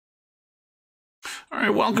All right,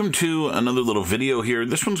 welcome to another little video here.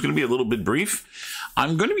 This one's going to be a little bit brief.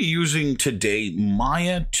 I'm going to be using today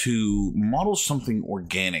Maya to model something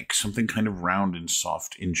organic, something kind of round and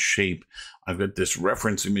soft in shape. I've got this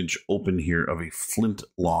reference image open here of a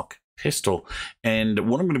flintlock pistol. And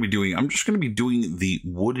what I'm going to be doing, I'm just going to be doing the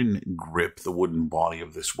wooden grip, the wooden body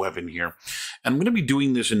of this weapon here. And I'm going to be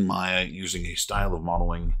doing this in Maya using a style of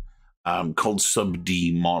modeling called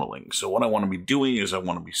sub-D modeling. So what I want to be doing is I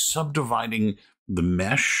want to be subdividing the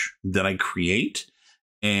mesh that I create,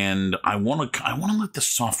 and I want to let the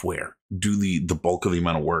software do the bulk of the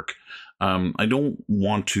amount of work. I don't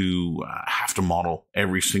want to have to model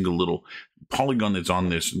every single little polygon that's on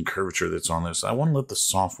this and curvature that's on this. I want to let the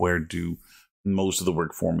software do most of the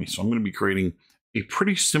work for me. So I'm going to be creating a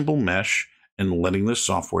pretty simple mesh and letting the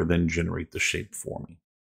software then generate the shape for me.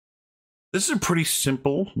 This is a pretty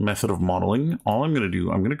simple method of modeling. All I'm going to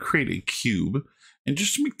do, I'm going to create a cube. And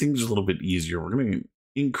just to make things a little bit easier, we're going to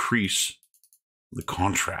increase the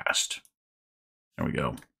contrast. There we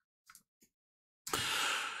go.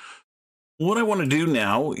 What I want to do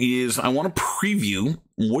now is I want to preview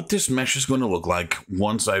what this mesh is going to look like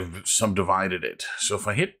once I've subdivided it. So if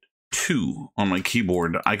I hit 2 on my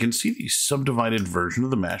keyboard, I can see the subdivided version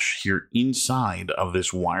of the mesh here inside of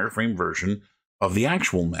this wireframe version of the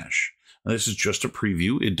actual mesh. Now, this is just a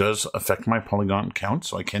preview. It does affect my polygon count,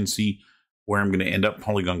 so I can see where I'm going to end up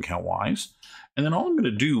polygon count wise. And then all I'm going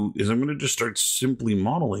to do is I'm going to just start simply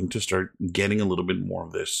modeling to start getting a little bit more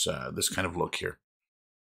of this, this kind of look here.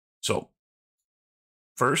 So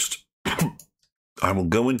first, I will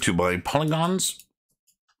go into my polygons.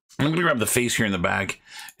 I'm going to grab the face here in the back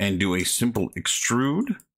and do a simple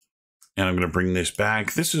extrude. And I'm going to bring this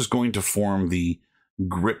back. This is going to form the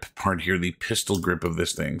grip part here, the pistol grip of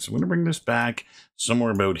this thing. So I'm going to bring this back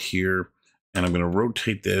somewhere about here. And I'm going to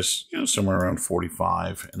rotate this, somewhere around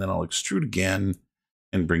 45, and then I'll extrude again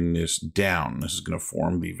and bring this down. This is going to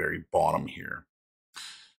form the very bottom here.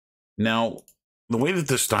 Now, the way that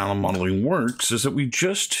this style of modeling works is that we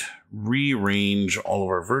just rearrange all of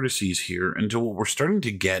our vertices here until what we're starting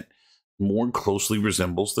to get more closely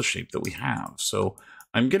resembles the shape that we have. So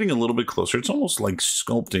I'm getting a little bit closer. It's almost like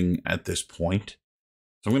sculpting at this point.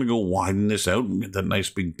 So I'm going to go widen this out and get that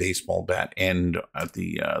nice big baseball bat end at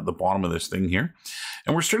the bottom of this thing here.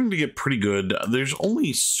 And we're starting to get pretty good. There's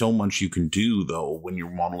only so much you can do, though, when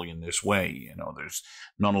you're modeling in this way. There's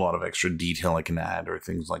not a lot of extra detail I can add or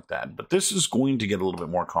things like that. But this is going to get a little bit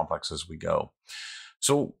more complex as we go.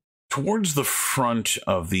 So towards the front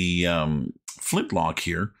of the flintlock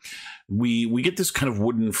here, we get this kind of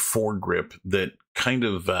wooden foregrip that kind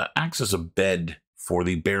of acts as a bed for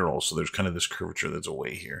the barrel. So there's kind of this curvature that's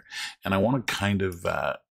away here. And I want to kind of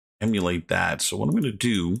emulate that. So what I'm going to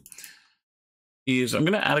do is I'm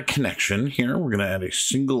going to add a connection here. We're going to add a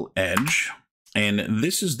single edge. And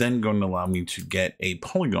this is then going to allow me to get a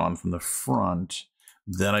polygon from the front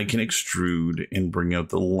that I can extrude and bring out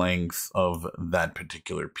the length of that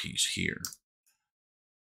particular piece here.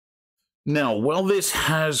 Now, while this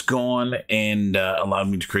has gone and allowed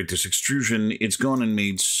me to create this extrusion, it's gone and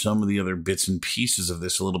made some of the other bits and pieces of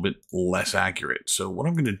this a little bit less accurate. So what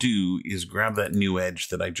I'm going to do is grab that new edge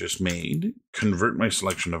that I just made, convert my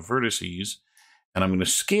selection of vertices, and I'm going to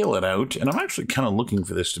scale it out. And I'm actually kind of looking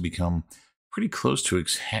for this to become pretty close to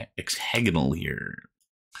hexagonal here.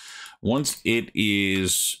 Once it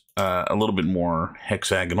is a little bit more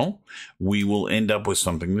hexagonal, we will end up with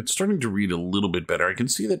something that's starting to read a little bit better. I can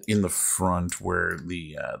see that in the front where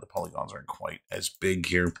the polygons aren't quite as big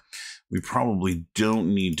here. We probably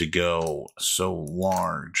don't need to go so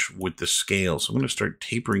large with the scale. So I'm going to start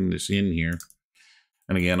tapering this in here.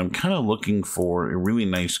 And again, I'm kind of looking for a really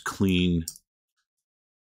nice, clean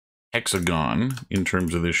hexagon in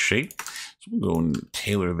terms of this shape. So we'll go and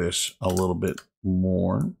tailor this a little bit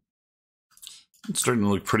more. It's starting to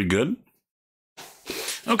look pretty good.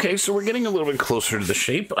 Okay, so we're getting a little bit closer to the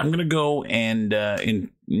shape. I'm going to go and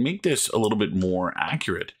make this a little bit more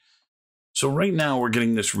accurate. So right now we're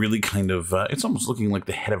getting this really kind of, it's almost looking like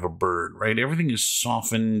the head of a bird, right? Everything is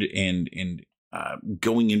softened and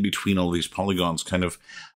going in between all these polygons, kind of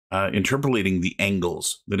interpolating the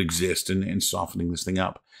angles that exist and softening this thing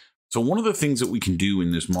up. So one of the things that we can do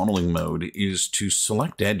in this modeling mode is to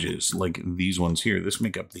select edges like these ones here. This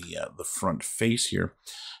make up the front face here.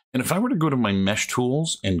 And if I were to go to my mesh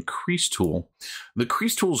tools and crease tool, the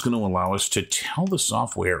crease tool is going to allow us to tell the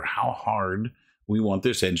software how hard we want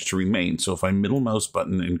this edge to remain. So if I middle mouse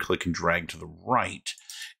button and click and drag to the right,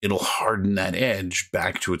 it'll harden that edge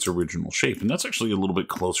back to its original shape. And that's actually a little bit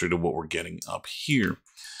closer to what we're getting up here.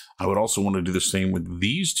 I would also want to do the same with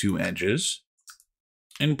these two edges.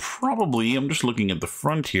 And probably, I'm just looking at the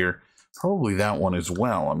front here, Probably that one as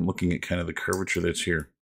well. I'm looking at kind of the curvature that's here.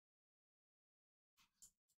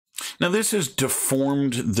 Now this has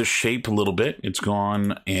deformed the shape a little bit. It's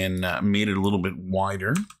gone and made it a little bit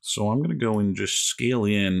wider. So I'm going to go and just scale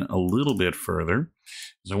in a little bit further,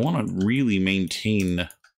 because I want to really maintain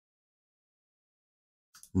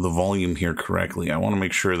the volume here correctly. I want to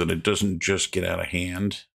make sure that it doesn't just get out of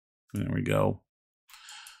hand. There we go.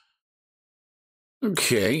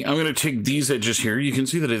 Okay, I'm going to take these edges here. You can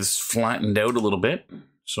see that it's flattened out a little bit.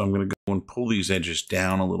 So I'm going to go and pull these edges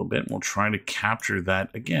down a little bit. And we'll try to capture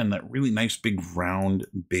that, again, that really nice big round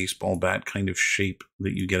baseball bat kind of shape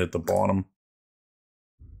that you get at the bottom.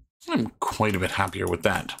 I'm quite a bit happier with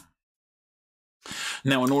that.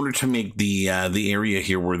 Now, in order to make the area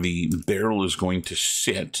here where the barrel is going to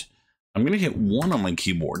sit, I'm going to hit 1 on my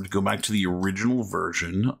keyboard to go back to the original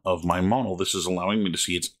version of my model. This is allowing me to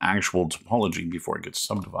see its actual topology before it gets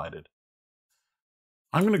subdivided.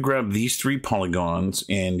 I'm going to grab these 3 polygons,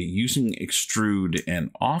 and using extrude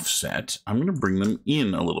and offset, I'm going to bring them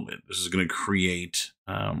in a little bit. This is going to create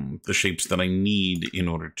the shapes that I need in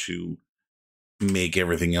order to make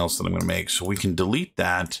everything else that I'm going to make. So we can delete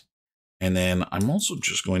that, and then I'm also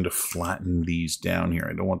just going to flatten these down here.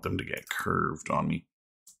 I don't want them to get curved on me.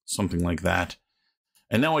 Something like that.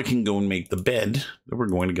 And now I can go and make the bed that we're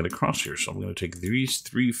going to get across here. So I'm going to take these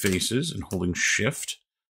 3 faces and holding shift,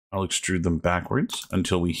 I'll extrude them backwards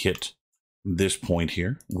until we hit this point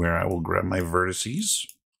here, where I will grab my vertices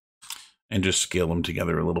and just scale them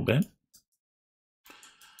together a little bit.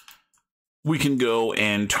 We can go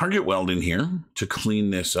and target weld in here to clean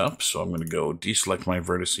this up. So I'm going to go deselect my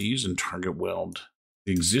vertices and target weld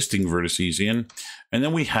the existing vertices in. And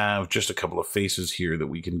then we have just a couple of faces here that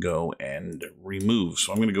we can go and remove.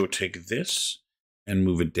 So I'm going to go take this and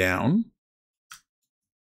move it down.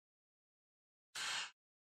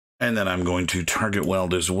 And then I'm going to target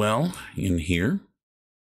weld as well in here.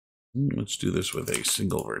 Let's do this with a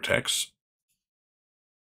single vertex.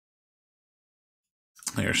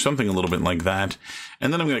 There's something a little bit like that.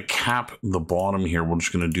 And then I'm going to cap the bottom here. We're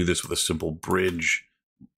just going to do this with a simple bridge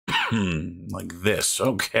like this.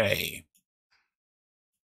 Okay.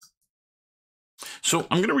 So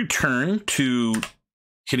I'm going to return to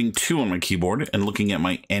hitting 2 on my keyboard and looking at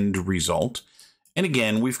my end result. And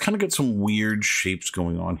again, we've kind of got some weird shapes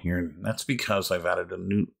going on here. And that's because I've added a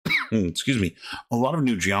new, excuse me, a lot of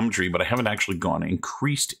new geometry, but I haven't actually gone and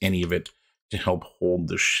creased any of it to help hold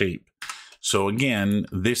the shape. So again,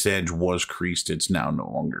 this edge was creased. It's now no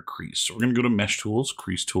longer creased. So we're going to go to Mesh Tools,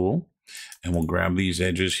 Crease Tool, and we'll grab these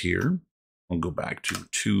edges here. We'll go back to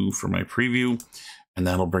 2 for my preview, and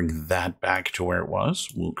that'll bring that back to where it was.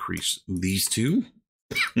 We'll crease these 2,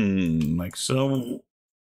 like so.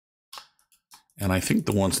 And I think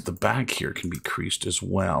the ones at the back here can be creased as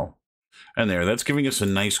well. And there, that's giving us a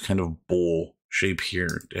nice kind of bowl shape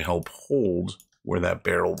here to help hold where that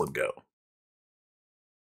barrel would go.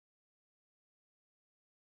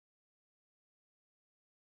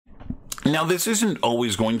 Now, this isn't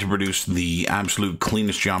always going to produce the absolute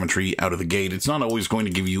cleanest geometry out of the gate. It's not always going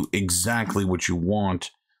to give you exactly what you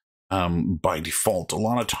want by default. A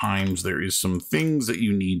lot of times there is some things that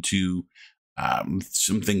you need to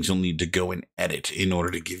some things you'll need to go and edit in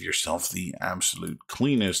order to give yourself the absolute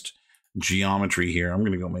cleanest geometry here. I'm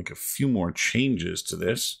going to go make a few more changes to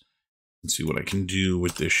this and see what I can do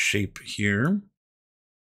with this shape here.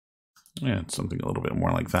 Yeah, it's something a little bit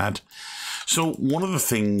more like that. So one of the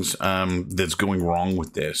things that's going wrong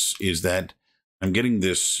with this is that I'm getting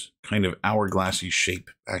this kind of hourglassy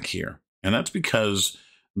shape back here. And that's because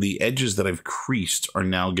the edges that I've creased are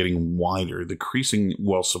now getting wider. The creasing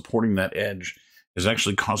while supporting that edge is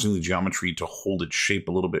actually causing the geometry to hold its shape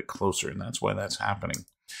a little bit closer, and that's why that's happening.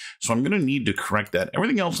 So I'm going to need to correct that.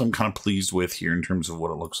 Everything else I'm kind of pleased with here in terms of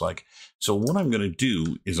what it looks like. So what I'm going to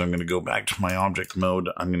do is I'm going to go back to my object mode.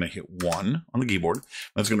 I'm going to hit 1 on the keyboard.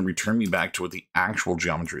 That's going to return me back to what the actual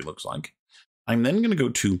geometry looks like. I'm then going to go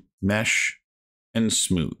to Mesh and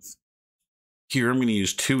Smooth. Here, I'm going to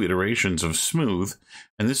use 2 iterations of smooth,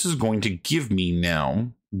 and this is going to give me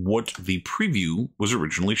now what the preview was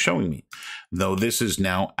originally showing me, though this is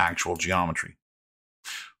now actual geometry.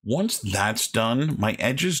 Once that's done, my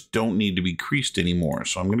edges don't need to be creased anymore,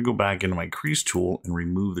 so I'm going to go back into my crease tool and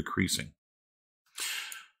remove the creasing.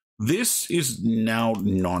 This is now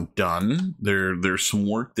not done. There's some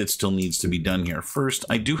work that still needs to be done here. First,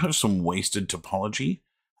 I do have some wasted topology.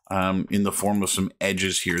 in the form of some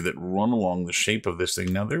edges here that run along the shape of this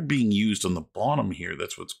thing. Now they're being used on the bottom here.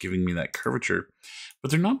 That's what's giving me that curvature,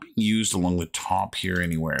 but they're not being used along the top here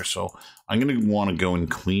anywhere. So I'm going to want to go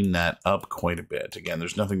and clean that up quite a bit. Again,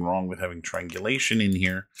 there's nothing wrong with having triangulation in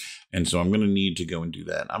here. And so I'm going to need to go and do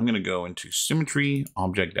that. I'm going to go into Symmetry,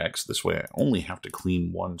 Object X. This way I only have to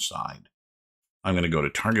clean one side. I'm going to go to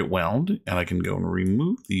Target Weld, and I can go and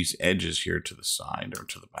remove these edges here to the side or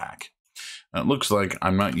to the back. It looks like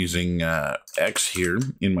I'm not using X here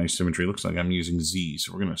in my symmetry. It looks like I'm using Z.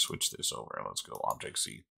 So we're going to switch this over. Let's go Object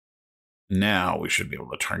Z. Now we should be able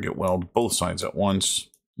to target weld both sides at once,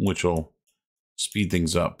 which will speed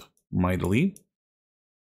things up mightily.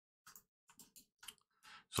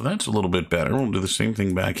 So that's a little bit better. We'll do the same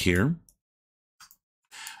thing back here.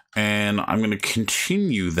 And I'm going to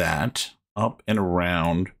continue that up and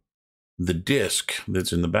around the disc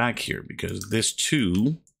that's in the back here, because this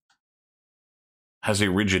too has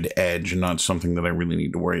a rigid edge and not something that I really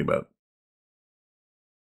need to worry about.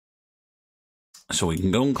 So we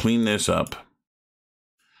can go and clean this up.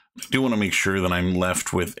 I do want to make sure that I'm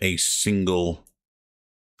left with a single,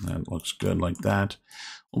 that looks good like that.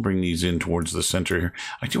 We'll bring these in towards the center here.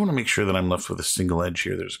 I do want to make sure that I'm left with a single edge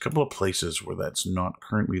here. There's a couple of places where that's not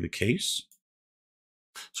currently the case.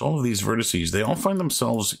 So all of these vertices, they all find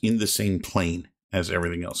themselves in the same plane as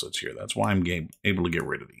everything else that's here. That's why I'm able to get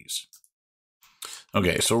rid of these.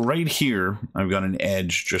 Okay, so right here, I've got an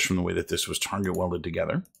edge just from the way that this was target welded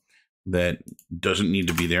together that doesn't need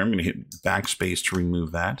to be there. I'm going to hit backspace to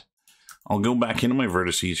remove that. I'll go back into my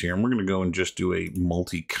vertices here, and we're going to go and just do a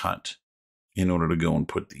multi-cut in order to go and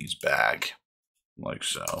put these back like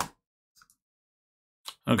so.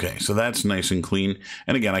 Okay, so that's nice and clean.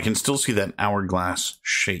 And again, I can still see that hourglass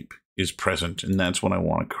shape is present, and that's what I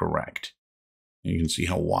want to correct. You can see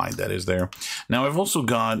how wide that is there. Now, I've also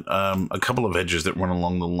got a couple of edges that run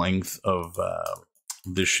along the length of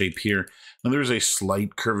this shape here. Now, there's a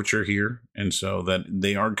slight curvature here, and so that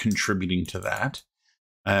they are contributing to that.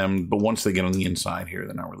 But once they get on the inside here,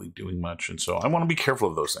 they're not really doing much. And so I want to be careful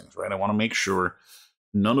of those things, right? I want to make sure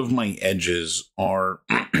none of my edges are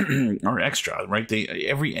are extra, right?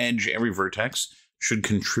 Every edge, every vertex should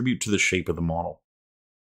contribute to the shape of the model.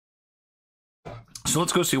 So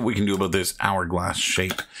let's go see what we can do about this hourglass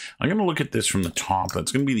shape. I'm going to look at this from the top.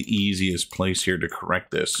 That's going to be the easiest place here to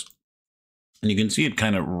correct this. And you can see it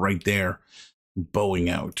kind of right there bowing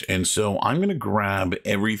out. And so I'm going to grab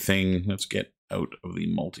everything. Let's get out of the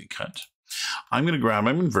multi-cut. I'm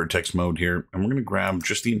in vertex mode here, and we're going to grab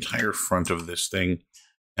just the entire front of this thing.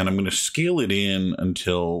 And I'm going to scale it in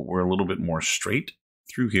until we're a little bit more straight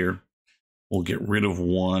through here. We'll get rid of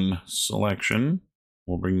one selection.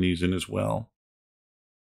 We'll bring these in as well.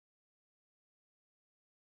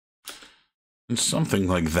 And something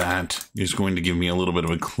like that is going to give me a little bit of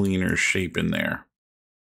a cleaner shape in there.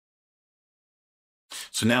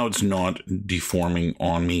 So now it's not deforming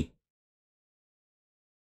on me.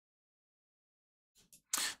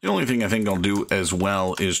 The only thing I think I'll do as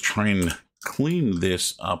well is try and clean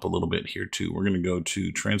this up a little bit here too. We're going to go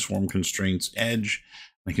to Transform Constraints Edge.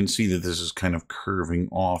 I can see that this is kind of curving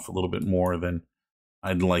off a little bit more than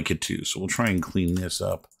I'd like it to. So we'll try and clean this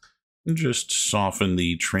up and just soften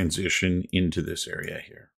the transition into this area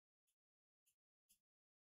here.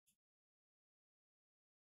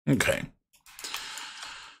 Okay.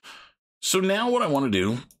 So now what I want to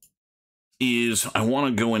do is I want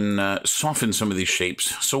to go and soften some of these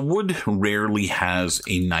shapes. So wood rarely has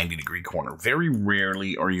a 90-degree corner. Very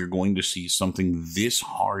rarely are you going to see something this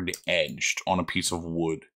hard edged on a piece of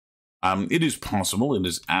wood. It is possible. It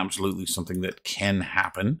is absolutely something that can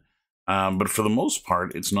happen. But for the most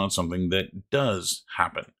part, it's not something that does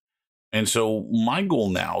happen. And so my goal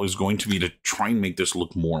now is going to be to try and make this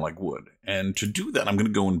look more like wood. And to do that, I'm going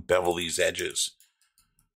to go and bevel these edges.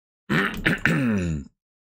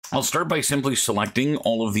 I'll start by simply selecting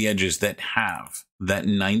all of the edges that have that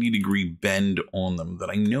 90-degree bend on them that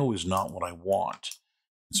I know is not what I want.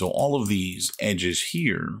 So all of these edges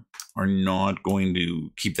here are not going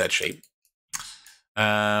to keep that shape.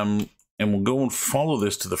 And we'll go and follow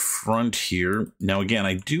this to the front here. Now, again,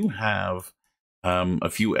 I do have a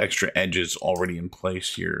few extra edges already in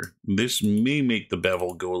place here. This may make the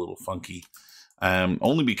bevel go a little funky,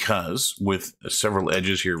 only because with several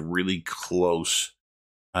edges here really close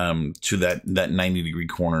to that 90-degree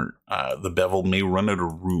corner, the bevel may run out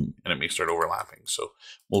of room and it may start overlapping. So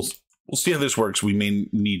we'll see how this works. We may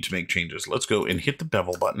need to make changes. Let's go and hit the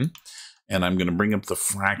bevel button, and I'm going to bring up the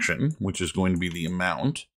fraction, which is going to be the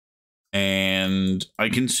amount. And I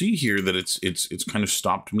can see here that it's kind of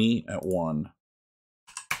stopped me at 1.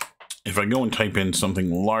 If I go and type in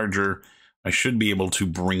something larger, I should be able to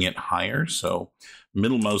bring it higher. So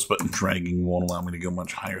middle mouse button dragging won't allow me to go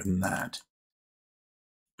much higher than that.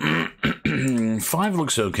 5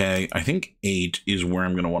 looks okay. I think 8 is where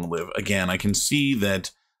I'm going to want to live. Again, I can see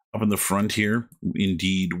that up in the front here,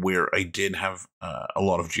 indeed, where I did have a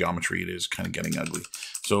lot of geometry, it is kind of getting ugly.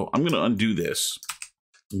 So I'm going to undo this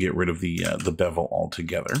and get rid of the bevel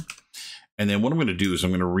altogether. And then what I'm going to do is I'm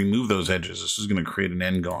going to remove those edges. This is going to create an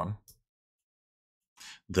n-gon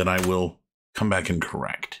that I will come back and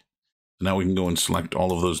correct. Now we can go and select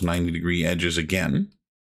all of those 90-degree edges again.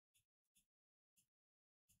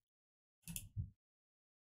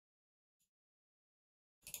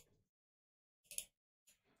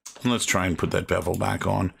 And let's try and put that bevel back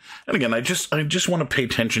on. And again, I just want to pay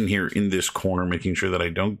attention here in this corner, making sure that I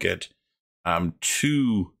don't get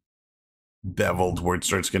too beveled where it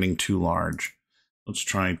starts getting too large. Let's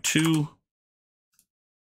try 2.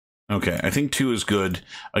 Okay, I think 2 is good.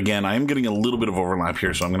 Again, I am getting a little bit of overlap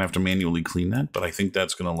here, so I'm going to have to manually clean that, but I think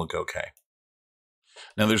that's going to look okay.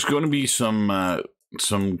 Now, there's going to be some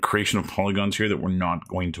creation of polygons here that we're not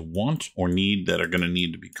going to want or need, that are going to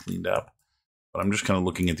need to be cleaned up. But I'm just kind of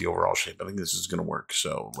looking at the overall shape. I think this is going to work.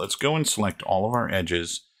 So let's go and select all of our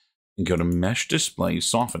edges and go to Mesh Display,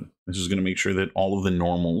 Soften. This is going to make sure that all of the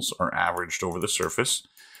normals are averaged over the surface.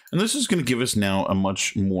 And this is going to give us now a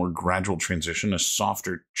much more gradual transition, a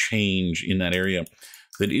softer change in that area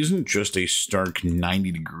that isn't just a stark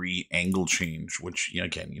 90-degree angle change, which,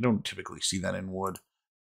 again, you don't typically see that in wood.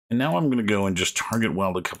 And now I'm going to go and just target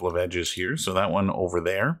weld a couple of edges here. So that one over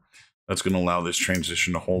there. That's going to allow this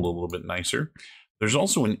transition to hold a little bit nicer. There's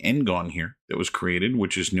also an n-gon here that was created,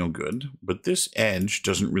 which is no good, but this edge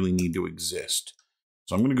doesn't really need to exist.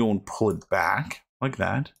 So I'm going to go and pull it back like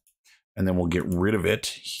that, and then we'll get rid of it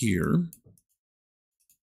here.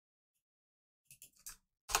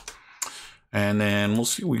 And then we'll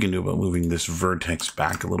see what we can do about moving this vertex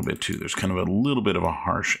back a little bit too. There's kind of a little bit of a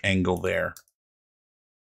harsh angle there.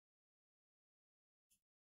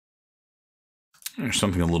 There's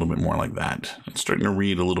something a little bit more like that. It's starting to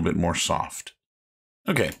read a little bit more soft.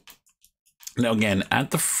 Okay. Now again,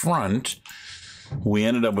 at the front, we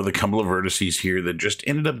ended up with a couple of vertices here that just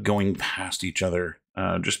ended up going past each other.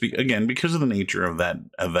 Again, because of the nature of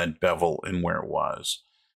that bevel and where it was.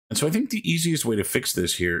 And so I think the easiest way to fix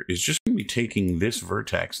this here is just going to be taking this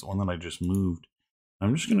vertex, the one that I just moved.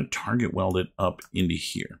 I'm just going to target weld it up into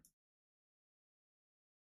here.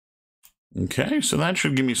 Okay, so that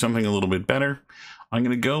should give me something a little bit better. I'm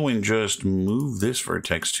going to go and just move this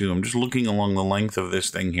vertex too. I'm just looking along the length of this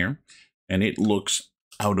thing here, and it looks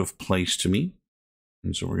out of place to me.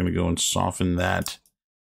 And so we're going to go and soften that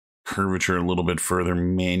curvature a little bit further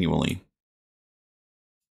manually.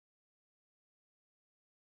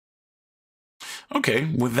 Okay,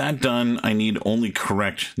 with that done, I need only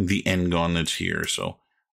correct the n-gon that's here. So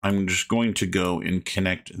I'm just going to go and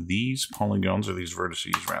connect these polygons, or these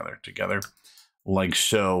vertices rather, together like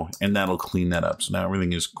so, and that'll clean that up. So now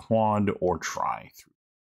everything is quad or tri.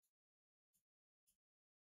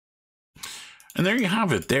 And there you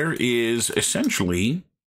have it. There is essentially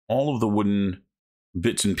all of the wooden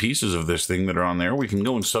bits and pieces of this thing that are on there. We can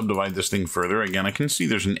go and subdivide this thing further. Again, I can see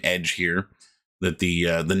there's an edge here that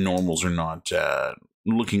the normals are not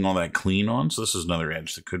looking all that clean on. So this is another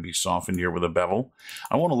edge that could be softened here with a bevel.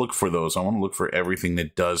 I want to look for those. I want to look for everything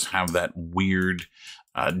that does have that weird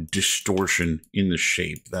distortion in the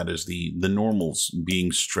shape. That is the normals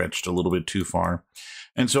being stretched a little bit too far.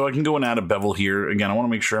 And so I can go and add a bevel here. Again, I want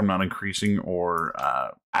to make sure I'm not increasing or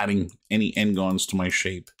adding any n-gons to my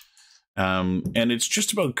shape. And it's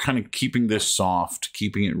just about kind of keeping this soft,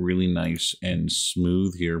 keeping it really nice and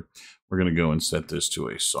smooth here. We're going to go and set this to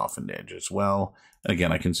a softened edge as well. And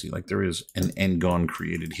again, I can see like there is an n-gon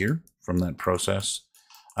created here from that process.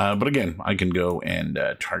 But again, I can go and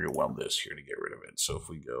target weld this here to get rid of it. So if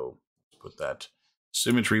we go put that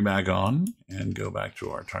symmetry back on and go back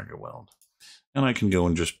to our target weld, and I can go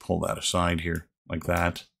and just pull that aside here like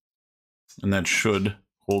that. And that should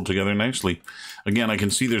hold together nicely. Again, I can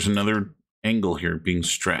see there's another angle here being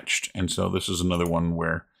stretched. And so this is another one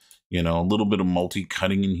where, you know, a little bit of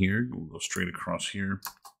multi-cutting in here. We'll go straight across here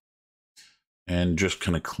and just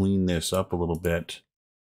kind of clean this up a little bit.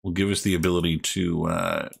 Will give us the ability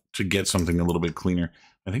to get something a little bit cleaner.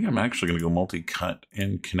 I think I'm actually going to go multi-cut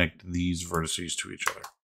and connect these vertices to each other.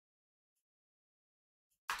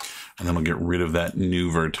 And then I'll get rid of that new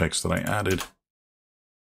vertex that I added.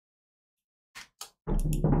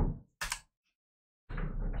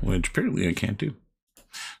 Which apparently I can't do.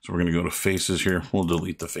 So we're going to go to faces here. We'll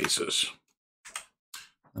delete the faces.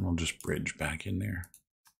 And I'll just bridge back in there.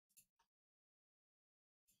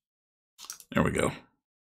 There we go.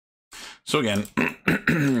 So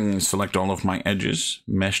again, select all of my edges,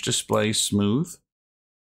 mesh display smooth,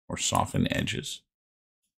 or soften edges.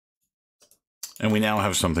 And we now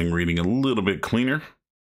have something reading a little bit cleaner.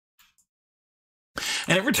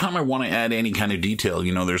 And every time I want to add any kind of detail,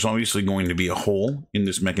 you know, there's obviously going to be a hole in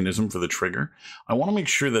this mechanism for the trigger. I want to make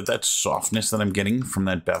sure that that softness that I'm getting from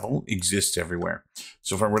that bevel exists everywhere.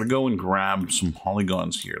 So if I were to go and grab some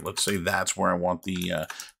polygons here, let's say that's where I want the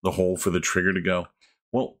hole for the trigger to go.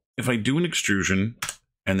 Well, if I do an extrusion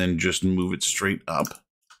and then just move it straight up,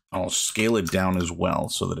 I'll scale it down as well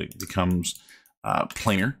so that it becomes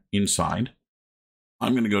planar inside.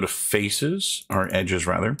 I'm going to go to faces, or edges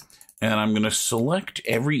rather, and I'm going to select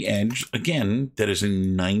every edge, again, that is a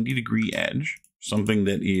 90-degree edge, something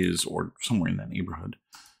that is, or somewhere in that neighborhood,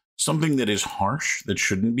 something that is harsh, that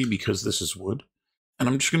shouldn't be because this is wood. And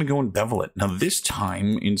I'm just going to go and bevel it. Now this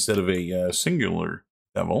time, instead of a singular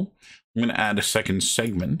bevel, I'm going to add a second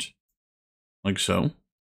segment, like so.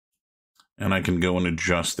 And I can go and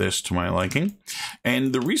adjust this to my liking.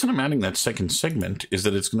 And the reason I'm adding that second segment is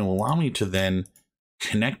that it's going to allow me to then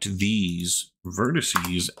connect these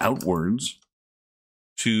vertices outwards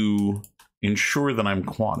to ensure that I'm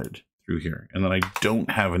quadded through here and that I don't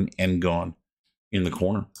have an end-on in the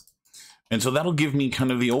corner. And so that'll give me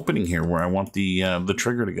kind of the opening here where I want the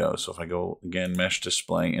trigger to go. So if I go, again, mesh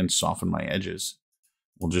display and soften my edges,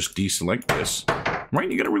 we'll just deselect this. Right,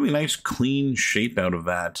 you get a really nice clean shape out of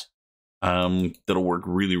that. That'll work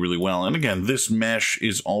really, really well. And again, this mesh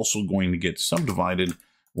is also going to get subdivided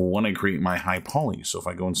when I create my high poly. So if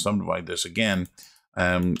I go and subdivide this again,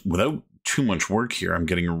 without too much work here, I'm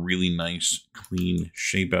getting a really nice, clean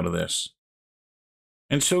shape out of this.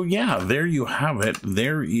 And so, yeah, there you have it.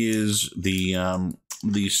 There is the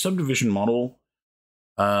subdivision model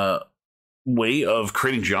way of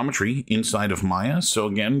creating geometry inside of Maya. So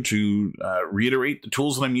again, to reiterate the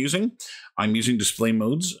tools that I'm using display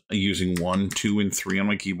modes, using 1, 2, and 3 on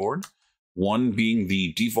my keyboard. 1 being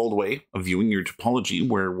the default way of viewing your topology,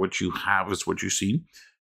 where what you have is what you see.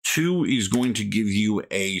 2 is going to give you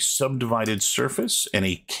a subdivided surface and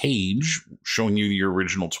a cage showing you your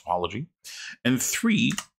original topology. And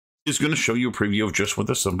 3 is going to show you a preview of just what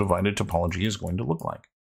the subdivided topology is going to look like.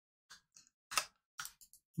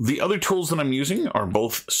 The other tools that I'm using are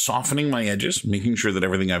both softening my edges, making sure that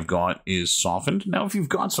everything I've got is softened. Now, if you've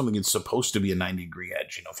got something that's supposed to be a 90-degree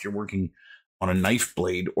edge, you know, if you're working on a knife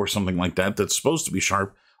blade or something like that that's supposed to be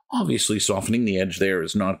sharp, obviously softening the edge there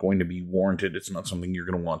is not going to be warranted. It's not something you're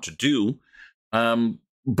going to want to do.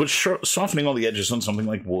 But softening all the edges on something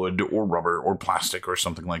like wood or rubber or plastic or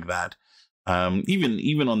something like that,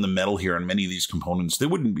 even on the metal here on many of these components, they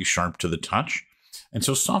wouldn't be sharp to the touch. And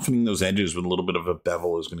so softening those edges with a little bit of a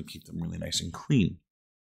bevel is going to keep them really nice and clean.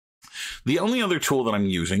 The only other tool that I'm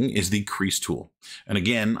using is the crease tool. And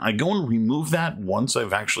again, I go and remove that once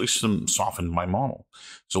I've actually softened my model.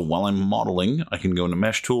 So while I'm modeling, I can go into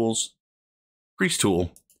Mesh Tools, Crease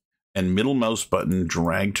Tool, and middle mouse button,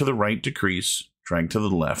 drag to the right to crease, drag to the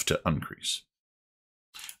left to uncrease.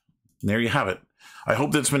 And there you have it. I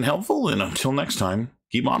hope that's been helpful, and until next time,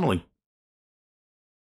 keep modeling.